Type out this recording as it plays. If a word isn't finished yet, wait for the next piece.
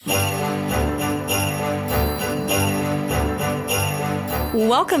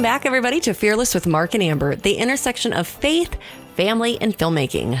Welcome back, everybody, to Fearless with Mark and Amber, the intersection of faith, family, and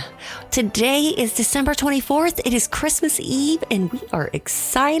filmmaking. Today is December 24th. It is Christmas Eve, and we are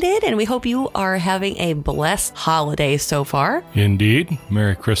excited, and we hope you are having a blessed holiday so far. Indeed.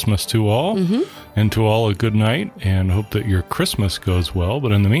 Merry Christmas to all, and to all a good night, and hope that your Christmas goes well.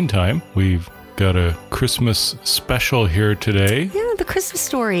 But in the meantime, we've got a Christmas special here today. Yeah, the Christmas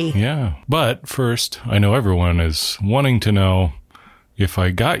story. Yeah. But first, I know everyone is wanting to know if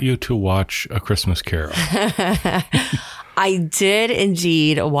I got you to watch A Christmas Carol. I did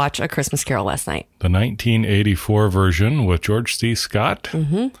indeed watch A Christmas Carol last night. The 1984 version with George C. Scott.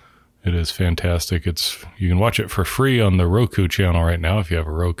 Mm-hmm. It is fantastic. You can watch it for free on the Roku channel right now if you have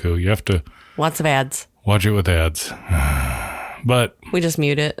a Roku. You have to Lots of ads. watch it with ads. But We just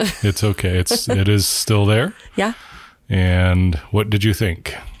mute it. it's okay. It is still there. Yeah. And what did you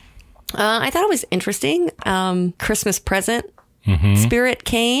think? I thought it was interesting. Christmas present spirit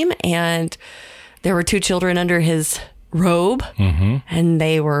came, and there were two children under his robe, and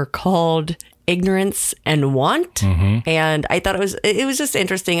they were called Ignorance and Want. And I thought it was just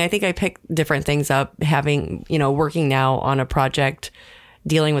interesting. I think I picked different things up, having, working now on a project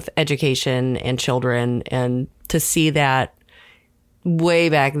dealing with education and children, and to see that way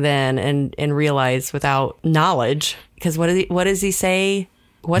back then and realize without knowledge, because what does he say?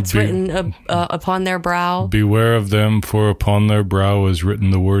 What's written upon their brow? Beware of them, for upon their brow is written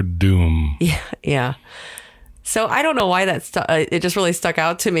the word doom. Yeah. So I don't know why it just really stuck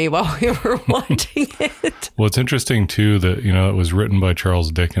out to me while we were watching it. Well, it's interesting, too, that, it was written by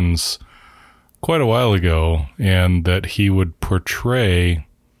Charles Dickens quite a while ago, and that he would portray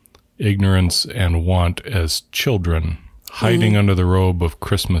ignorance and want as children hiding under the robe of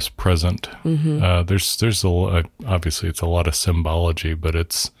Christmas present. There's obviously it's a lot of symbology, but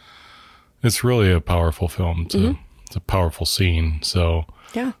it's really a powerful film. It's a powerful scene. So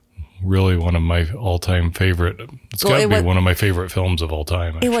Yeah. really one of my all-time favorite. It's got to be one of my favorite films of all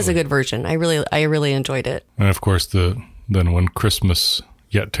time. Actually. It was a good version. I really enjoyed it. And of course, then when Christmas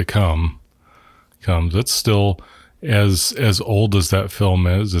Yet to comes, it's still as old as that film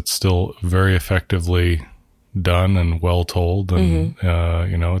is. It's still very effectively done and well told, and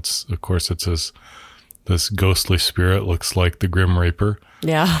it's this ghostly spirit looks like the Grim Reaper.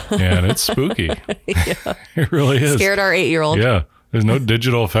 Yeah. And it's spooky. Yeah. It really is. Scared our 8-year-old. Yeah. There's no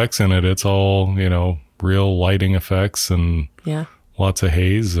digital effects in it. It's all, real lighting effects and lots of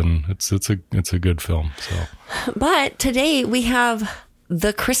haze, and it's a good film. So, but today we have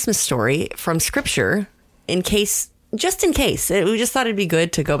the Christmas story from Scripture, just in case. We just thought it'd be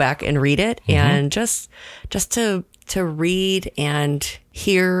good to go back and read it, and just to read and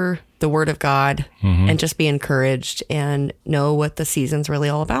hear the Word of God, and just be encouraged and know what the season's really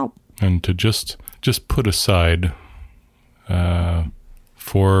all about. And to just put aside,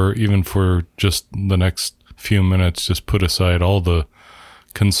 for just the next few minutes, just put aside all the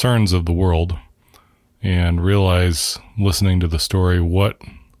concerns of the world and realize, listening to the story, what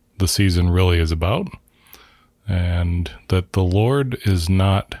the season really is about. And that the Lord is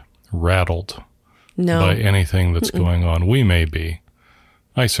not rattled by anything that's going on. We may be.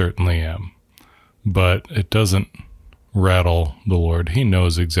 I certainly am. But it doesn't rattle the Lord. He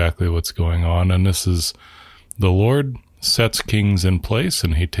knows exactly what's going on. And this is, the Lord sets kings in place,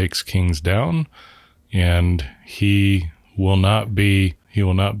 and he takes kings down, and he will not be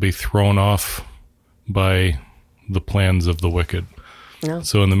thrown off by the plans of the wicked. No.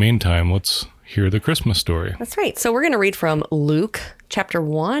 So in the meantime, let's hear the Christmas story. That's right. So we're going to read from Luke chapter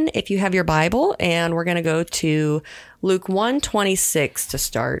 1, if you have your Bible, and we're going to go to Luke 1:26 to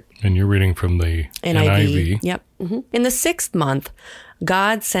start. And you're reading from the NIV. Yep. In the 6th month,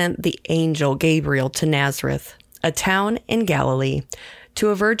 God sent the angel Gabriel to Nazareth, a town in Galilee, to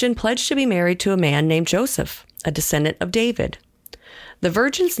a virgin pledged to be married to a man named Joseph, a descendant of David. The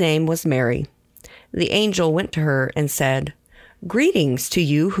virgin's name was Mary. The angel went to her and said, "Greetings to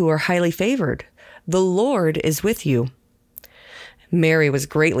you who are highly favored. The Lord is with you." Mary was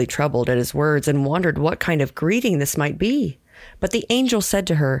greatly troubled at his words and wondered what kind of greeting this might be. But the angel said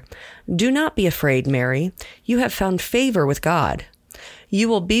to her, "Do not be afraid, Mary. You have found favor with God. You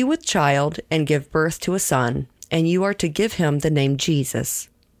will be with child and give birth to a son, and you are to give him the name Jesus.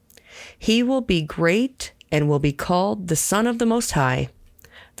 He will be great and will be called the Son of the Most High.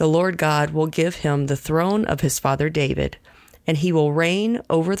 The Lord God will give him the throne of his father David, and he will reign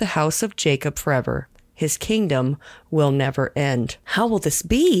over the house of Jacob forever. His kingdom will never end." "How will this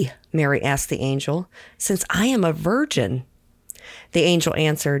be?" Mary asked the angel, "since I am a virgin?" The angel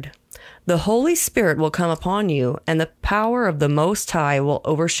answered, The Holy Spirit will come upon you, and the power of the Most High will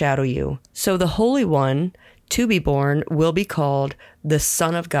overshadow you. So the Holy One to be born will be called the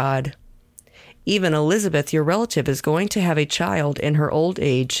Son of God. Even Elizabeth, your relative, is going to have a child in her old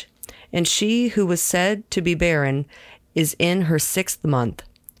age, and she who was said to be barren is in her 6th month,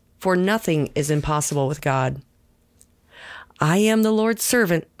 for nothing is impossible with God. I am the Lord's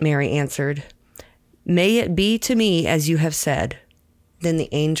servant, Mary answered. May it be to me as you have said. Then the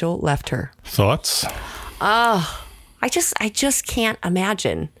angel left her. Thoughts? I just can't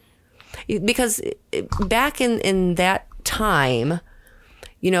imagine. Because back in that time,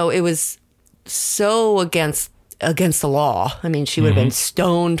 it was so against the law. I mean, she would have been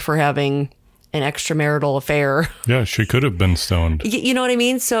stoned for having an extramarital affair. Yeah, she could have been stoned. You know what I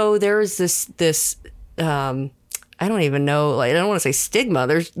mean? So there's this I don't even know, I don't want to say stigma.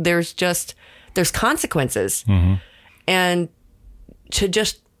 There's consequences. And to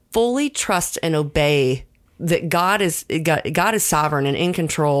just fully trust and obey that God is sovereign and in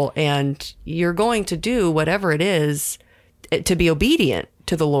control, and you're going to do whatever it is to be obedient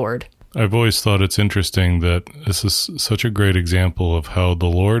to the Lord. I've always thought it's interesting that this is such a great example of how the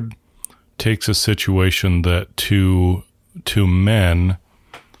Lord takes a situation that to men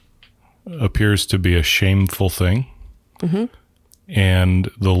appears to be a shameful thing. And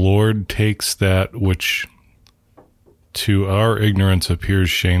the Lord takes that which to our ignorance appears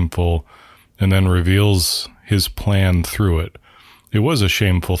shameful and then reveals his plan through it. It was a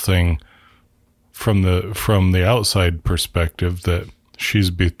shameful thing from the outside perspective that she's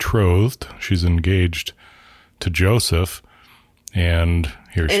betrothed, she's engaged to Joseph, and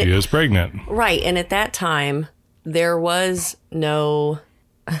she is pregnant. Right. And at that time, there was no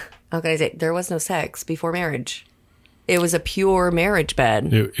sex before marriage. It was a pure marriage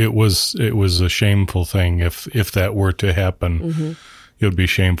bed. It was a shameful thing. If that were to happen, it would be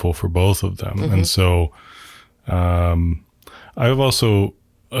shameful for both of them. And so, I also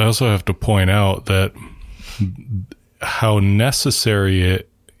have to point out that how necessary it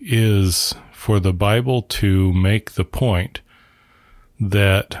is for the Bible to make the point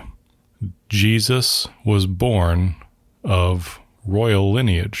that Jesus was born of royal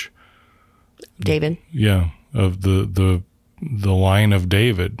lineage. David. Yeah. Of the line of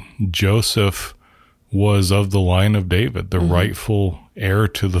David. Joseph was of the line of David, the rightful heir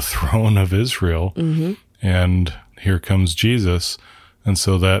to the throne of Israel. And here comes Jesus. And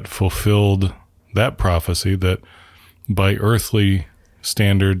so that fulfilled that prophecy that by earthly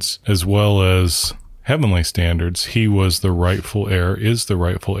standards as well as heavenly standards, he was the rightful heir, is the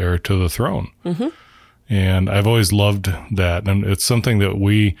rightful heir to the throne. And I've always loved that. And it's something that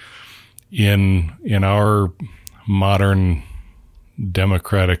we, in our modern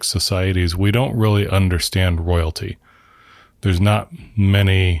democratic societies, we don't really understand royalty. There's not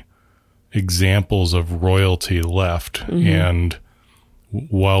many examples of royalty left. And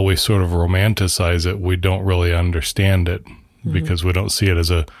while we sort of romanticize it, we don't really understand it because we don't see it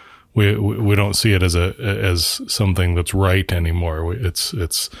as we don't see it as something that's right anymore. It's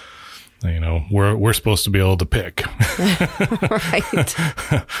we're supposed to be able to pick. Right.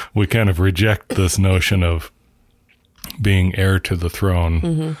 We kind of reject this notion of being heir to the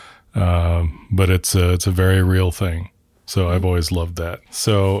throne. But it's a very real thing. So I've always loved that.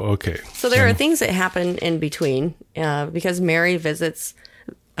 So, okay. So there are things that happen in between because Mary visits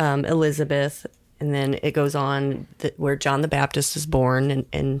Elizabeth, and then it goes on where John the Baptist is born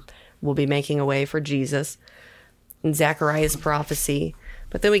and will be making a way for Jesus, and Zechariah's prophecy.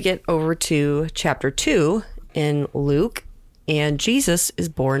 But then we get over to chapter 2 in Luke, and Jesus is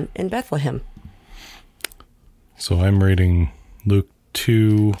born in Bethlehem. So I'm reading Luke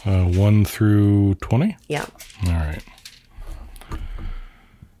 2, 1 through 20? Yeah. All right.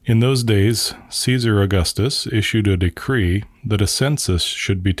 In those days, Caesar Augustus issued a decree that a census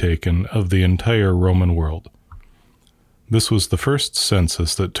should be taken of the entire Roman world. This was the first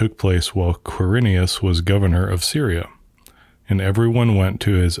census that took place while Quirinius was governor of Syria, and everyone went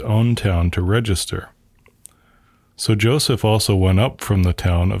to his own town to register. So Joseph also went up from the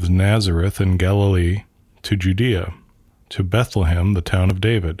town of Nazareth in Galilee to Judea, to Bethlehem, the town of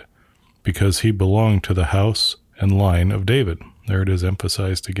David, because he belonged to the house and line of David. There it is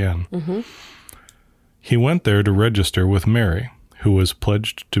emphasized again. He went there to register with Mary, who was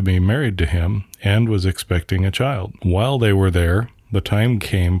pledged to be married to him and was expecting a child. While they were there, the time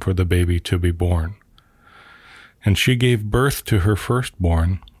came for the baby to be born. And she gave birth to her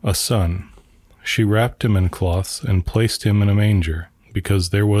firstborn, a son. She wrapped him in cloths and placed him in a manger, because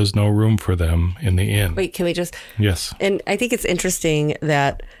there was no room for them in the inn. Wait, can we just... Yes. And I think it's interesting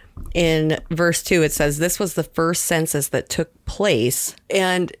that in verse 2, it says, this was the first census that took place.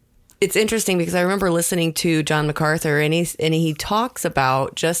 And it's interesting because I remember listening to John MacArthur, and he talks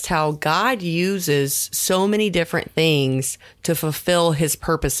about just how God uses so many different things to fulfill his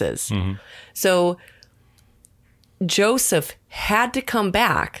purposes. Mm-hmm. So Joseph had to come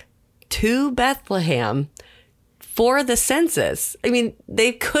back to Bethlehem for the census. I mean,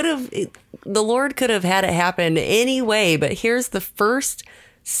 the Lord could have had it happen any way, but here's the first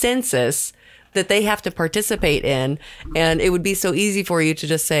census that they have to participate in. And it would be so easy for you to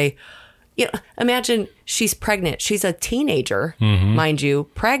just say, imagine she's pregnant. She's a teenager, mind you,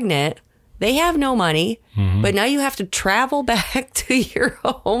 pregnant. They have no money, but now you have to travel back to your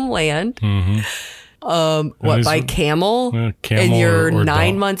homeland. By camel? And you're or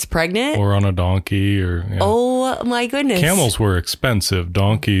 9 months pregnant? Or on a donkey yeah. Oh my goodness. Camels were expensive.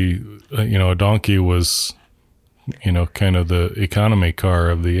 Donkey, a donkey was, kind of the economy car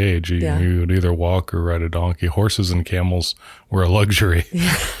of the age. You would either walk or ride a donkey. Horses and camels were a luxury.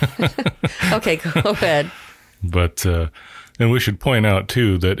 Okay, go ahead. But, and we should point out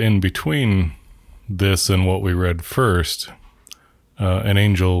too, that in between this and what we read first, an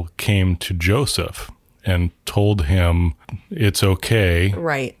angel came to Joseph and told him it's okay.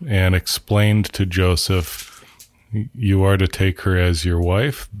 Right. And explained to Joseph, you are to take her as your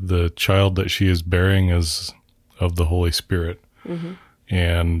wife. The child that she is bearing is of the Holy Spirit. Mm-hmm.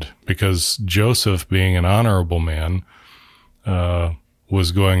 And because Joseph, being an honorable man,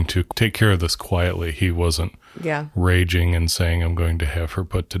 was going to take care of this quietly. He wasn't raging and saying, I'm going to have her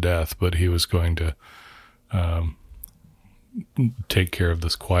put to death, but he was going to take care of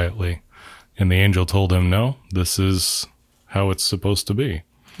this quietly. And the angel told him, no, this is how it's supposed to be.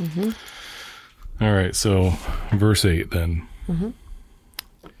 Mm-hmm. All right, so verse 8 then. Mm-hmm.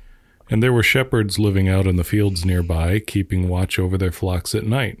 And there were shepherds living out in the fields nearby, keeping watch over their flocks at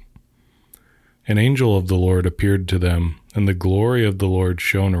night. An angel of the Lord appeared to them, and the glory of the Lord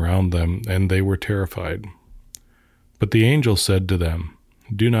shone around them, and they were terrified. But the angel said to them,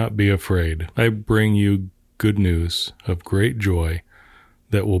 do not be afraid. I bring you good news of great joy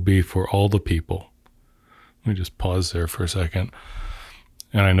that will be for all the people. Let me just pause there for a second.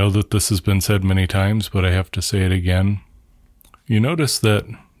 And I know that this has been said many times, but I have to say it again. You notice that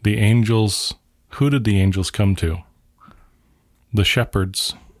the angels, who did the angels come to? The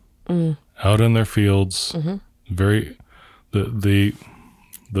shepherds out in their fields, very the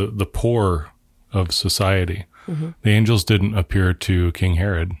poor of society. Mm-hmm. The angels didn't appear to King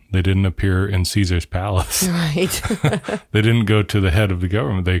Herod. They didn't appear in Caesar's palace. Right. They didn't go to the head of the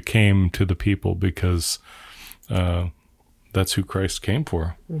government. They came to the people because that's who Christ came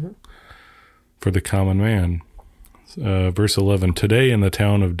for the common man. Verse 11, today in the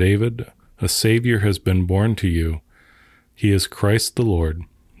town of David, a Savior has been born to you. He is Christ the Lord.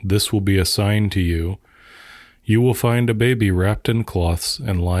 This will be a sign to you. You will find a baby wrapped in cloths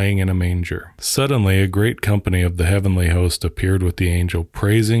and lying in a manger. Suddenly, a great company of the heavenly host appeared with the angel,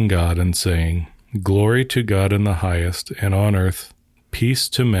 praising God and saying, Glory to God in the highest, and on earth, peace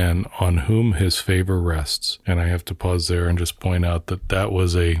to men on whom his favor rests. And I have to pause there and just point out that that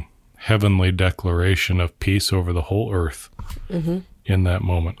was a heavenly declaration of peace over the whole earth in that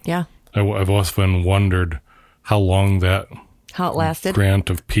moment. Yeah. I've often wondered how long that how it lasted. Grant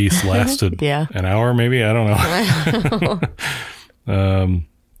of peace lasted. Yeah. An hour, maybe? I don't know.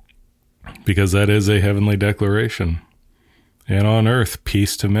 Because that is a heavenly declaration. And on earth,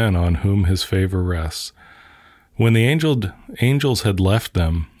 peace to men on whom his favor rests. When the angels had left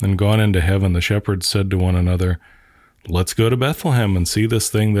them and gone into heaven, the shepherds said to one another, Let's go to Bethlehem and see this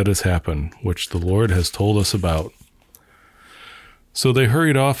thing that has happened, which the Lord has told us about. So they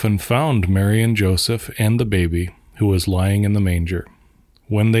hurried off and found Mary and Joseph and the baby, who was lying in the manger.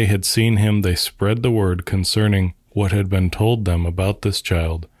 When they had seen him, they spread the word concerning what had been told them about this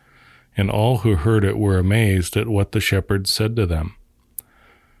child, and all who heard it were amazed at what the shepherds said to them.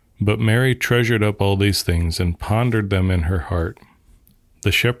 But Mary treasured up all these things and pondered them in her heart.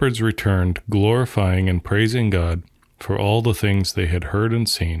 The shepherds returned, glorifying and praising God for all the things they had heard and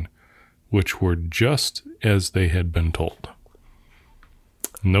seen, which were just as they had been told.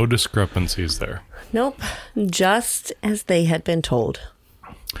 No discrepancies there. Nope. Just as they had been told.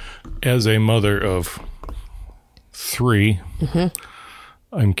 As a mother of 3,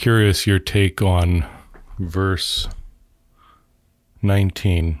 I'm curious your take on verse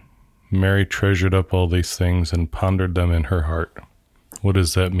 19. Mary treasured up all these things and pondered them in her heart. What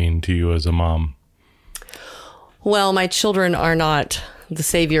does that mean to you as a mom? Well, my children are not the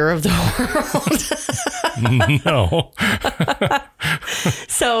savior of the world. No.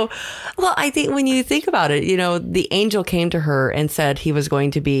 So, well, I think when you think about it, the angel came to her and said he was going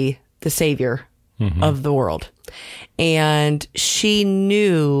to be the savior of the world. And she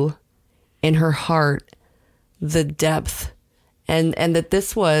knew in her heart the depth and that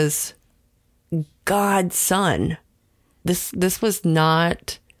this was God's son. This was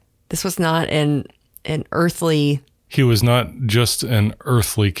not an earthly. He was not just an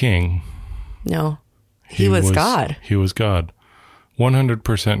earthly king. No, he was God. He was God.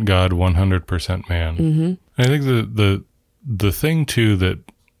 100% God, 100% man. Mm-hmm. I think the thing too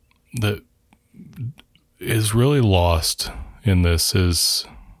that is really lost in this is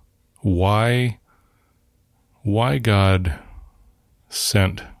why God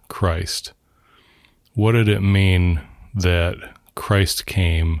sent Christ. What did it mean that Christ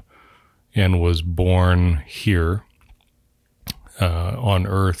came and was born here on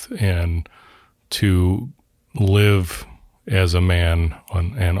earth and to live as a man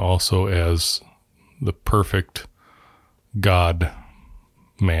and also as the perfect God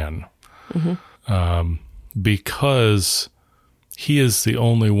man? Mm-hmm. Because he is the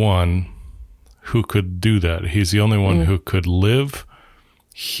only one who could do that. He's the only one who could live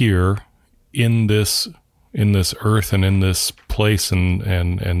here in this earth and in this place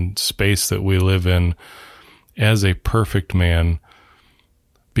and space that we live in as a perfect man,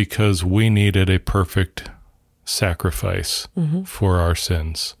 because we needed a perfect sacrifice for our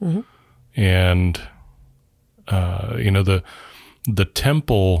sins. Mm-hmm. And the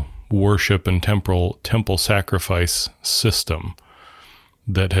temple worship and temple sacrifice system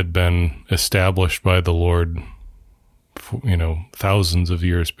that had been established by the Lord, thousands of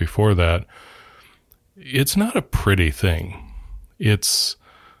years before that, it's not a pretty thing. It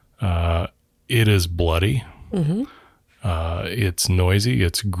is bloody. Mm-hmm. It's noisy.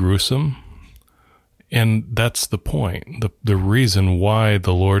 It's gruesome. And that's the point. The reason why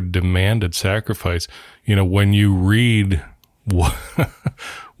the Lord demanded sacrifice, when you read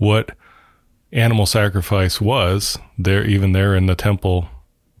what animal sacrifice was there, even there in the temple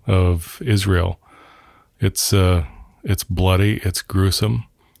of Israel, it's bloody. It's gruesome.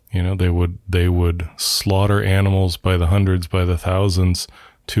 They would slaughter animals by the hundreds, by the thousands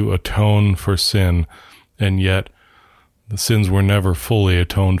to atone for sin. And yet the sins were never fully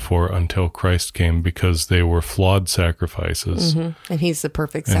atoned for until Christ came, because they were flawed sacrifices. Mm-hmm. And he's the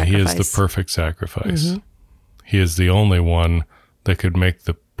perfect sacrifice. And he is the perfect sacrifice. Mm-hmm. He is the only one that could make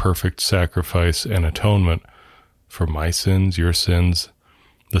the perfect sacrifice and atonement for my sins, your sins,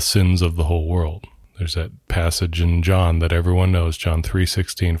 the sins of the whole world. There's that passage in John that everyone knows, John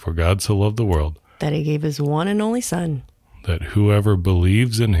 3:16, for God so loved the world that he gave his one and only Son, that whoever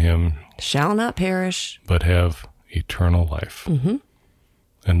believes in him shall not perish, but have eternal life. Mm-hmm.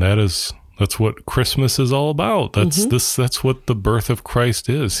 And that's what Christmas is all about. That's what the birth of Christ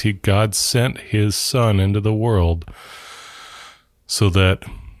is. God sent his Son into the world so that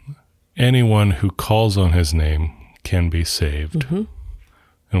anyone who calls on his name can be saved. Mm-hmm.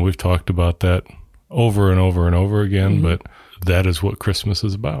 And we've talked about that over and over and over again, but that is what Christmas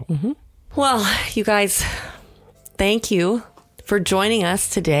is about. Mm-hmm. Well, you guys, thank you for joining us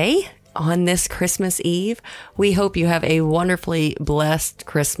today on this Christmas Eve. We hope you have a wonderfully blessed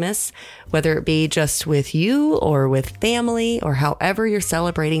Christmas, whether it be just with you or with family or however you're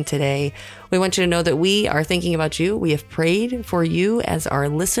celebrating today. We want you to know that we are thinking about you. We have prayed for you as our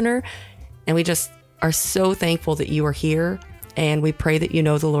listener, and we just are so thankful that you are here. And we pray that you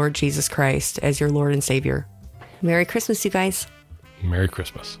know the Lord Jesus Christ as your Lord and Savior. Merry Christmas, you guys. Merry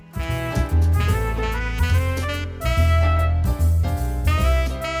Christmas.